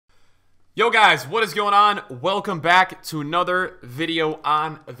Yo guys, what is going on? Welcome back to another video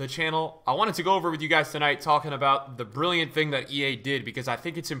on the channel. I wanted to go over with you guys tonight talking about the brilliant thing that EA did, because I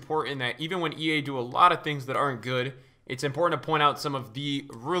think it's important that even when EA do a lot of things that aren't good, it's important to point out some of the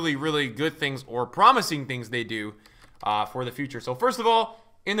really good things or promising things they do for the future. So first of all,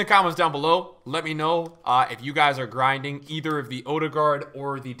 in the comments down below, let me know if you guys are grinding either of the Odegaard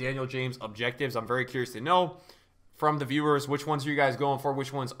or the Daniel James objectives. I'm very curious to know from the viewers, which ones are you guys going for,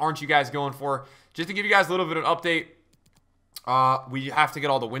 which ones aren't you guys going for. Just to give you guys a little bit of an update, we have to get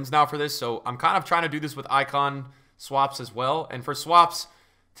all the wins now for this, so I'm kind of trying to do this with icon swaps as well. And for swaps,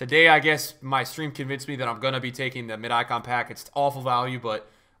 today I guess my stream convinced me that I'm going to be taking the mid-icon pack. It's awful value, but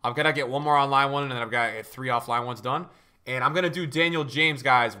I'm going to get one more online one, and then I've got to get 3 offline ones done. And I'm going to do Daniel James,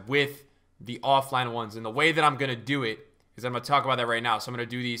 guys, with the offline ones. And the way that I'm going to do it is I'm going to talk about that right now. So I'm going to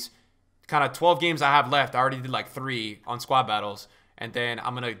do these kind of 12 games I have left. I already did like 3 on squad battles, and then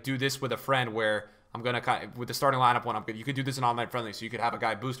I'm gonna do this with a friend where I'm gonna kind of, with the starting lineup one, you could do this in online friendly, so you could have a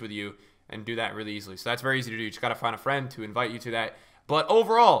guy boost with you and do that really easily. So that's very easy to do. You just gotta find a friend to invite you to that. But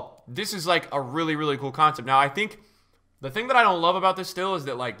overall, this is like a really cool concept. Now I think the thing that I don't love about this still is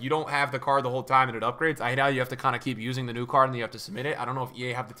that like you don't have the card the whole time and it upgrades. I hate how you have to kind of keep using the new card and you have to submit it. I don't know if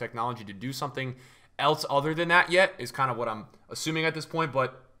EA have the technology to do something else other than that yet, is kind of what I'm assuming at this point.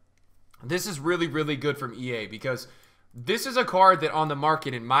 But this is really good from EA, because this is a card that on the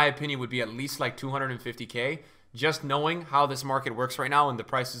market, in my opinion, would be at least like 250k. Just knowing how this market works right now and the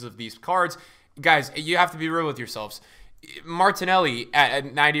prices of these cards. Guys, you have to be real with yourselves. Martinelli at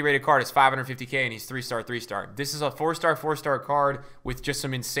a 90 rated card is 550k and he's 3-star, 3-star. This is a 4-star, 4-star card with just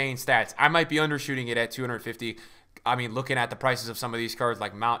some insane stats. I might be undershooting it at 250. I mean, looking at the prices of some of these cards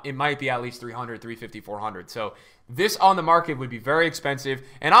like Mount, it might be at least 300, 350, 400. So this on the market would be very expensive.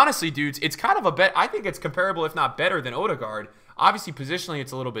 And honestly, dudes, it's kind of a bet. I think it's comparable, if not better, than Odegaard. Obviously, positionally,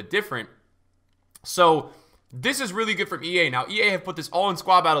 it's a little bit different. So this is really good from EA. Now, EA have put this all in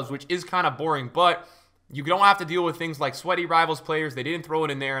squad battles, which is kind of boring, but you don't have to deal with things like sweaty rivals players. They didn't throw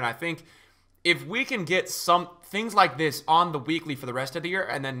it in there, and I think if we can get some things like this on the weekly for the rest of the year,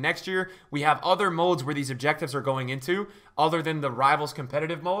 and then next year we have other modes where these objectives are going into other than the rivals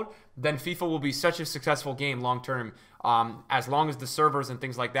competitive mode, then FIFA will be such a successful game long term, as long as the servers and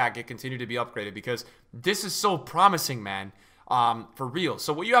things like that continue to be upgraded, because this is so promising, man, for real.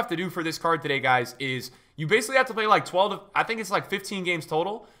 So what you have to do for this card today, guys, is you basically have to play like 12 to, I think it's like 15 games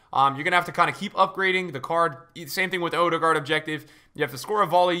total. You're going to have to kind of keep upgrading the card. Same thing with the Odegaard objective. You have to score a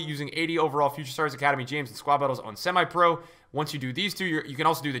volley using 80 overall Future Stars Academy James and squad battles on semi-pro. Once you do these two, you can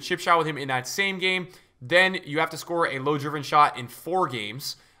also do the chip shot with him in that same game. Then you have to score a low-driven shot in 4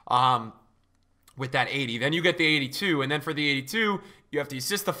 games with that 80. Then you get the 82. And then for the 82, you have to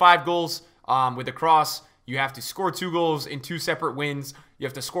assist the 5 goals with the cross. You have to score 2 goals in 2 separate wins. You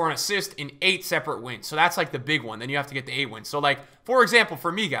have to score an assist in 8 separate wins. So that's like the big one. Then you have to get the 8 wins. So like, for example,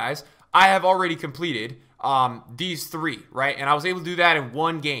 for me, guys, I have already completed these 3, right? And I was able to do that in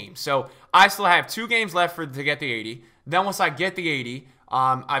 1 game. So I still have 2 games left to get the 80. Then once I get the 80,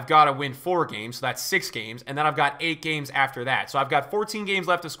 I've got to win 4 games. So that's 6 games. And then I've got 8 games after that. So I've got 14 games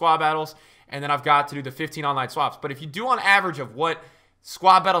left of squad battles. And then I've got to do the 15 online swaps. But if you do on average of what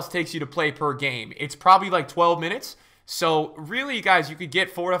squad battles takes you to play per game, it's probably like 12 minutes. So really, guys, you could get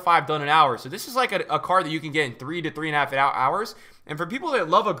 4 to 5 done an hour. So this is like a card that you can get in 3 to 3.5 hours. And for people that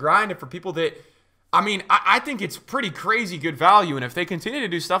love a grind, and for people that, I mean, I think it's pretty crazy good value. And if they continue to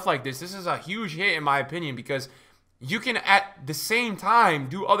do stuff like this, this is a huge hit in my opinion, because you can at the same time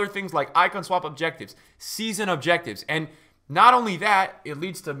do other things like icon swap objectives, season objectives. And not only that, it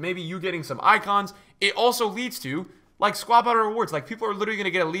leads to maybe you getting some icons. It also leads to like squad battle rewards. Like people are literally going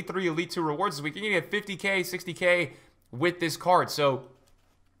to get Elite 3, Elite 2 rewards this week. You're going to get 50k, 60k with this card. So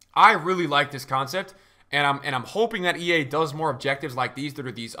I really like this concept, and I'm hoping that EA does more objectives like these that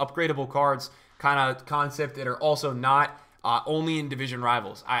are these upgradable cards kind of concept that are also not only in division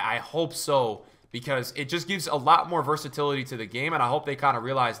rivals. I hope so, because it just gives a lot more versatility to the game, and I hope they kind of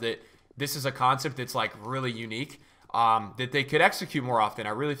realize that this is a concept that's like really unique, that they could execute more often. I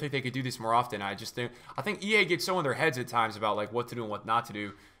really think they could do this more often. I think EA gets so in their heads at times about like what to do and what not to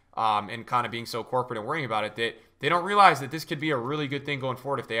do, and kind of being so corporate and worrying about it, that they don't realize that this could be a really good thing going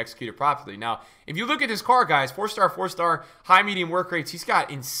forward if they execute it properly. Now, if you look at this card, guys, 4-star, 4-star, high medium work rates, he's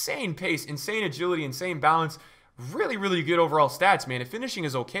got insane pace, insane agility, insane balance, really good overall stats, man. And finishing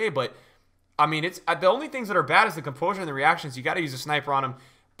is okay, but I mean, it's the only things that are bad is the composure and the reactions. You got to use a sniper on him.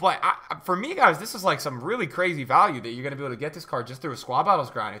 But for me, guys, this is like some really crazy value that you're going to be able to get this card just through a squad battles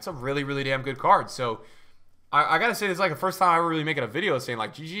grind. It's a really damn good card. So I gotta say, this is like the first time I ever really making a video saying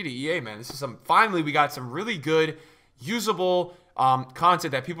like GG to EA, man. This is finally we got some really good, usable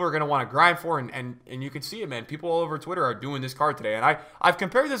content that people are going to want to grind for, and you can see it, man. People all over Twitter are doing this card today, and I've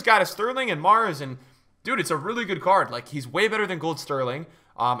compared this guy to Sterling and Mars, and dude, it's a really good card. Like, he's way better than Gold Sterling.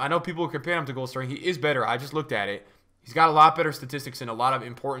 I know people compare him to Gold Sterling. He is better. I just looked at it. He's got a lot better statistics and a lot of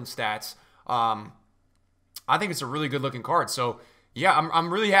important stats. I think it's a really good looking card. So yeah,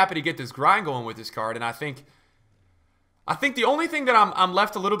 I'm really happy to get this grind going with this card, and I think the only thing that I'm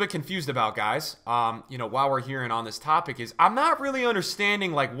left a little bit confused about, guys, you know, while we're here and on this topic, is I'm not really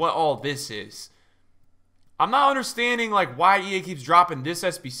understanding like what all this is. I'm not understanding like why EA keeps dropping this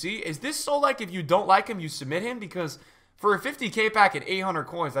SBC. Is this so like if you don't like him, you submit him? Because for a 50k pack at 800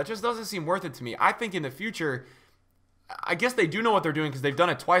 coins, that just doesn't seem worth it to me. I think in the future, I guess they do know what they're doing because they've done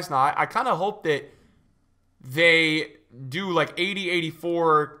it twice now. I kind of hope that they do like 80,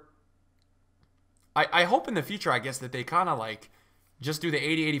 84. I hope in the future, I guess, that they kind of like just do the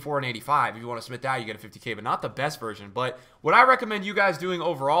 80, 84, and 85. If you want to submit that, you get a 50k, but not the best version. But what I recommend you guys doing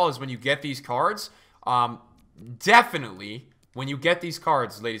overall is when you get these cards, definitely when you get these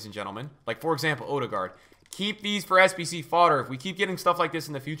cards, ladies and gentlemen, like for example, Odegaard, keep these for SBC fodder. If we keep getting stuff like this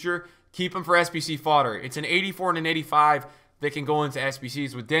in the future, keep them for SBC fodder. It's an 84 and an 85 that can go into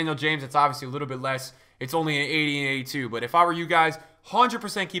SBCs. With Daniel James, it's obviously a little bit less. It's only an 80 and 82. But if I were you guys,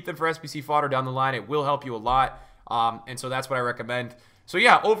 100% keep them for SBC fodder down the line. It will help you a lot. And so that's what I recommend. So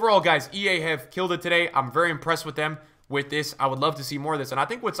yeah, overall, guys, EA have killed it today. I'm very impressed with them with this. I would love to see more of this. And I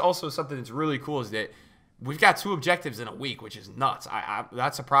think what's also something that's really cool is that we've got 2 objectives in a week, which is nuts.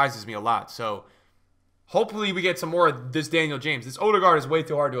 That surprises me a lot. So hopefully we get some more of this Daniel James. This Odegaard is way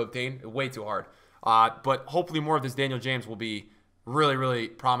too hard to obtain. Way too hard. But hopefully more of this Daniel James will be really, really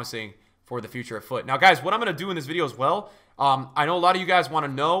promising for the future of FUT. Now, guys, what I'm going to do in this video as well, I know a lot of you guys want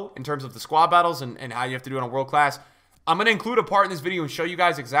to know in terms of the squad battles and how you have to do it on World Class. I'm going to include a part in this video and show you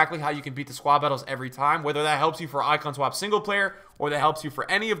guys exactly how you can beat the squad battles every time, whether that helps you for Icon Swap single player or that helps you for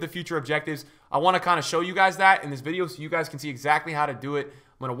any of the future objectives. I want to kind of show you guys that in this video so you guys can see exactly how to do it.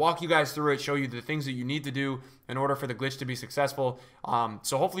 I'm going to walk you guys through it, show you the things that you need to do in order for the glitch to be successful.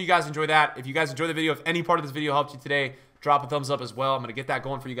 So hopefully you guys enjoy that. If you guys enjoy the video, if any part of this video helped you today, drop a thumbs up as well. I'm going to get that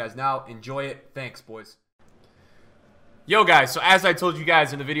going for you guys now. Enjoy it. Thanks, boys. Yo, guys, so as I told you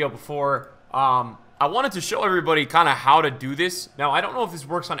guys in the video before, I wanted to show everybody kind of how to do this. Now, I don't know if this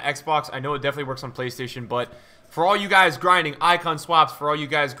works on Xbox. I know it definitely works on PlayStation, but for all you guys grinding icon swaps, for all you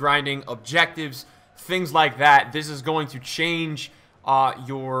guys grinding objectives, things like that, this is going to change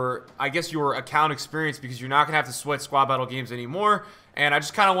your account experience because you're not going to have to sweat squad battle games anymore. And I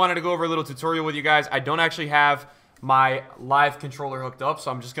just kind of wanted to go over a little tutorial with you guys. I don't actually have my live controller hooked up,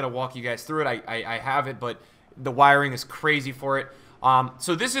 so I'm just going to walk you guys through it. I have it, but the wiring is crazy for it.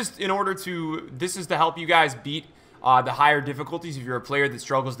 So this is to help you guys beat the higher difficulties. If you're a player that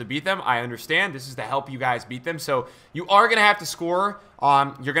struggles to beat them, I understand. This is to help you guys beat them. So you are going to have to score.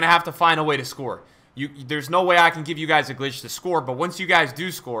 You're going to have to find a way to score. There's no way I can give you guys a glitch to score, but once you guys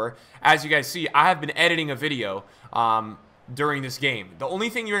do score, as you guys see, I have been editing a video during this game. The only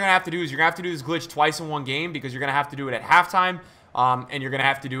thing you're going to have to do is you're going to have to do this glitch twice in one game because you're going to have to do it at halftime. And you're going to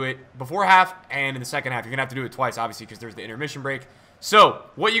have to do it before half and in the second half. You're going to have to do it twice, obviously, because there's the intermission break. So,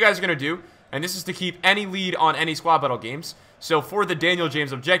 what you guys are going to do, and this is to keep any lead on any squad battle games. So, for the Daniel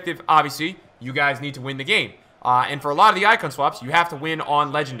James objective, obviously, you guys need to win the game. And for a lot of the icon swaps, you have to win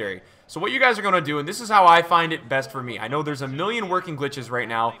on Legendary. So, what you guys are going to do, and this is how I find it best for me. I know there's a million working glitches right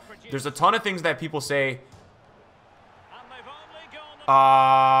now. There's a ton of things that people say,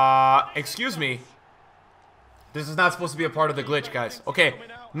 excuse me. This is not supposed to be a part of the glitch, guys. Okay,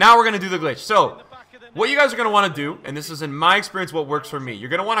 now we're going to do the glitch. So, what you guys are going to want to do, and this is in my experience what works for me, you're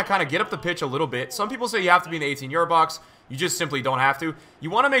going to want to kind of get up the pitch a little bit. Some people say you have to be in the 18-yard box. You just simply don't have to. You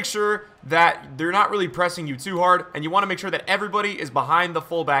want to make sure that they're not really pressing you too hard, and you want to make sure that everybody is behind the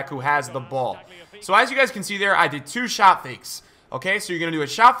fullback who has the ball. So as you guys can see there, I did 2 shot fakes. Okay, so you're going to do a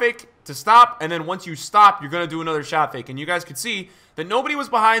shot fake to stop, and then once you stop, you're going to do another shot fake. And you guys could see that nobody was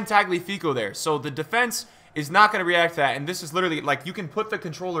behind Tagliafico there. So the defense is not going to react to that, and this is literally, like, you can put the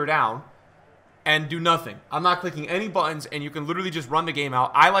controller down and do nothing. I'm not clicking any buttons, and you can literally just run the game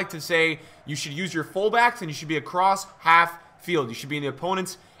out. I like to say you should use your fullbacks, and you should be across half field. You should be in the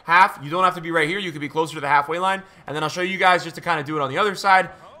opponent's half. You don't have to be right here. You could be closer to the halfway line, and then I'll show you guys just to kind of do it on the other side,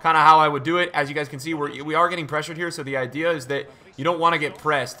 kind of how I would do it. As you guys can see, we are getting pressured here, so the idea is that you don't want to get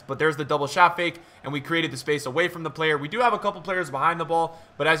pressed, but there's the double shot fake, and we created the space away from the player. We do have a couple players behind the ball,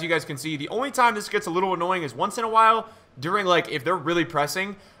 but as you guys can see, the only time this gets a little annoying is once in a while during, like, if they're really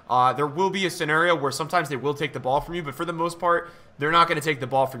pressing, there will be a scenario where sometimes they will take the ball from you, but for the most part, they're not going to take the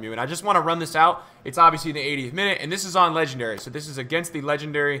ball from you. And I just want to run this out. It's obviously in the 80th minute, and this is on Legendary. So this is against the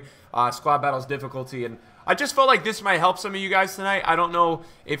Legendary squad battles difficulty, and I just felt like this might help some of you guys tonight. I don't know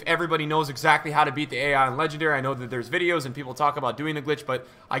if everybody knows exactly how to beat the AI on Legendary. I know that there's videos and people talk about doing the glitch, but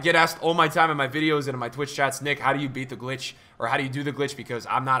I get asked all my time in my videos and in my Twitch chats, Nick, how do you beat the glitch? Or how do you do the glitch? Because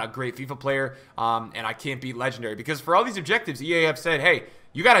I'm not a great FIFA player and I can't beat Legendary. Because for all these objectives, EA have said, hey,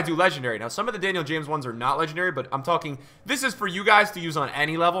 you got to do Legendary. Now, some of the Daniel James ones are not Legendary, but I'm talking, this is for you guys to use on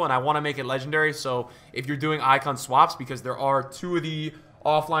any level, and I want to make it Legendary. So if you're doing icon swaps, because there are 2 of the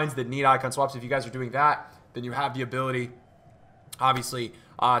offlines that need icon swaps, if you guys are doing that, then you have the ability, obviously,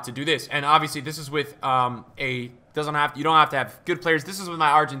 to do this. And obviously, this is with you don't have to have good players. This is with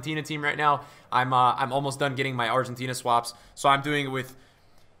my Argentina team right now. I'm almost done getting my Argentina swaps, so I'm doing it with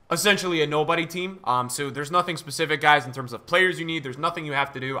essentially a nobody team. So there's nothing specific, guys, in terms of players you need. There's nothing you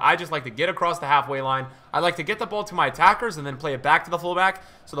have to do. I just like to get across the halfway line. I like to get the ball to my attackers and then play it back to the fullback.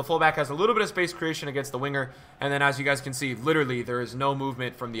 So the fullback has a little bit of space creation against the winger. And then as you guys can see, literally there is no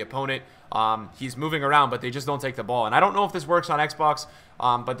movement from the opponent. He's moving around, but they just don't take the ball. And I don't know if this works on Xbox,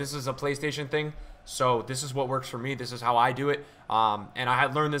 but this is a PlayStation thing. So this is what works for me. This is how I do it. And I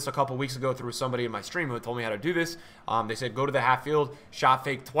had learned this a couple weeks ago through somebody in my stream who told me how to do this. They said go to the half field, shot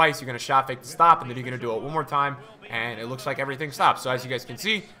fake twice. You're going to shot fake to stop, and then you're going to do it one more time, and it looks like everything stops. So as you guys can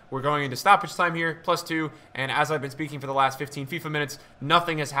see, we're going into stoppage time here, +2. And as I've been speaking for the last 15 FIFA minutes,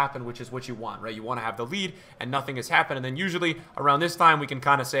 nothing has happened, which is what you want, right? You want to have the lead, and nothing has happened. And then usually around this time, we can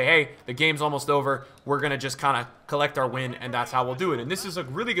kind of say, hey, the game's almost over. We're going to just kind of collect our win, and that's how we'll do it. And this is a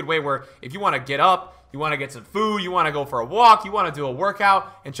really good way where if you want to get up, you want to get some food, you want to go for a walk, you want to do a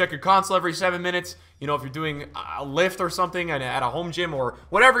workout and check your console every 7 minutes. You know, if you're doing a lift or something at a home gym or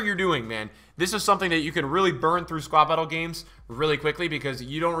whatever you're doing, man, this is something that you can really burn through squad battle games really quickly because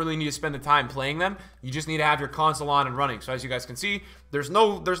you don't really need to spend the time playing them. You just need to have your console on and running. So as you guys can see, there's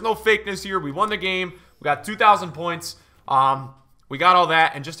no fakeness here. We won the game. We got 2,000 points. We got all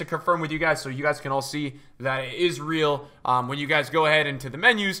that, and just to confirm with you guys so you guys can all see that it is real, when you guys go ahead into the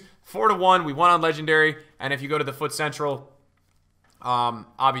menus, 4-1, we won on Legendary, and if you go to the Foot Central,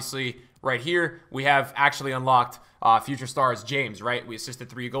 obviously right here, we have actually unlocked future stars James, right? We assisted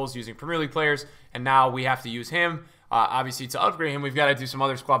 3 goals using Premier League players, and now we have to use him. Obviously, to upgrade him, we've got to do some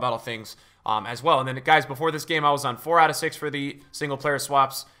other squad battle things as well. And then, guys, before this game, I was on 4 out of 6 for the single-player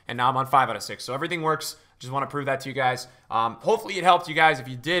swaps, and now I'm on 5 out of 6. So everything works. Just want to prove that to you guys. Hopefully it helped you guys. If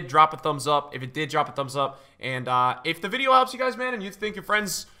you did, drop a thumbs up. If it did, drop a thumbs up. And if the video helps you guys, man, and you think your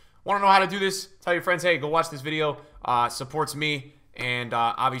friends want to know how to do this, tell your friends, hey, go watch this video. Supports me. And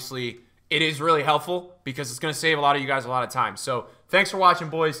obviously, it is really helpful because it's going to save a lot of you guys a lot of time. So thanks for watching,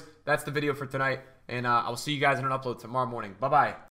 boys. That's the video for tonight. And I will see you guys in an upload tomorrow morning. Bye-bye.